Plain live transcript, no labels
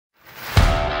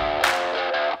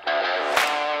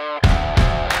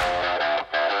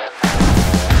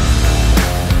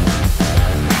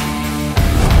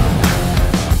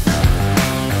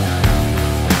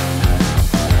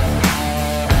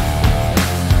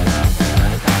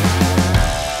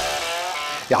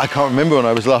Yeah, I can't remember when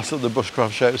I was last at the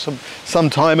Bushcraft Show, some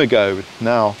time ago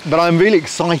now. But I'm really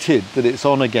excited that it's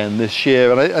on again this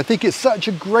year, and I think it's such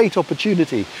a great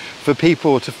opportunity for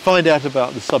people to find out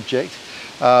about the subject,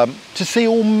 to see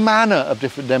all manner of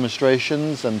different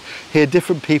demonstrations and hear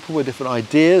different people with different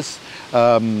ideas,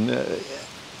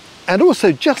 and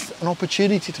also just an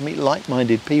opportunity to meet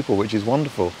like-minded people, which is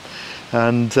wonderful.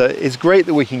 And it's great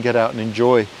that we can get out and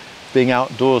enjoy being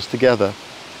outdoors together.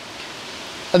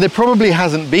 And there probably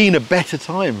hasn't been a better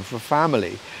time for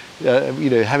family, you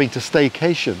know, having to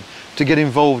staycation, to get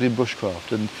involved in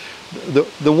bushcraft. And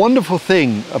the wonderful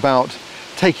thing about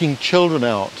taking children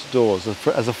outdoors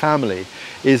as a family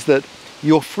is that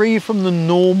you're free from the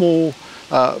normal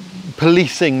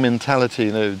policing mentality.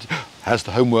 You know, has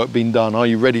the homework been done? Are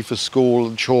you ready for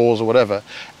school, chores or whatever?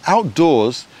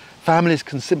 Outdoors, families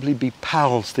can simply be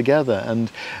pals together, and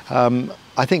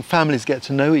I think families get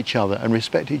to know each other and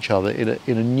respect each other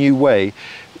in a new way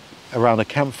around a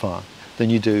campfire than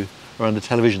you do around a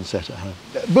television set at home.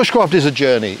 Bushcraft is a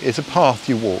journey, it's a path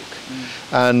you walk.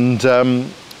 And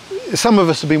some of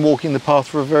us have been walking the path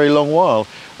for a very long while,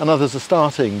 and others are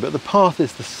starting, but the path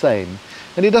is the same.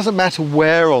 And it doesn't matter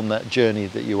where on that journey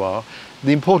that you are,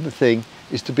 the important thing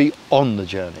is to be on the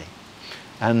journey.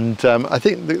 And I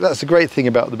think that's a great thing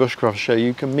about the Bushcraft Show.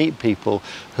 You can meet people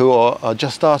who are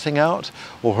just starting out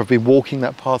or have been walking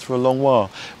that path for a long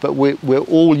while, but we're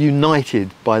all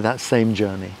united by that same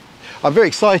journey. I'm very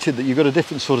excited that you've got a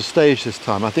different sort of stage this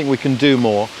time. I think we can do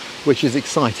more, which is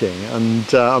exciting,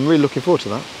 and I'm really looking forward to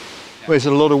that. Well, there's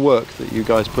a lot of work that you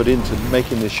guys put into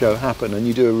making this show happen, and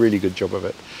you do a really good job of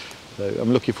it. So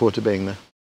I'm looking forward to being there.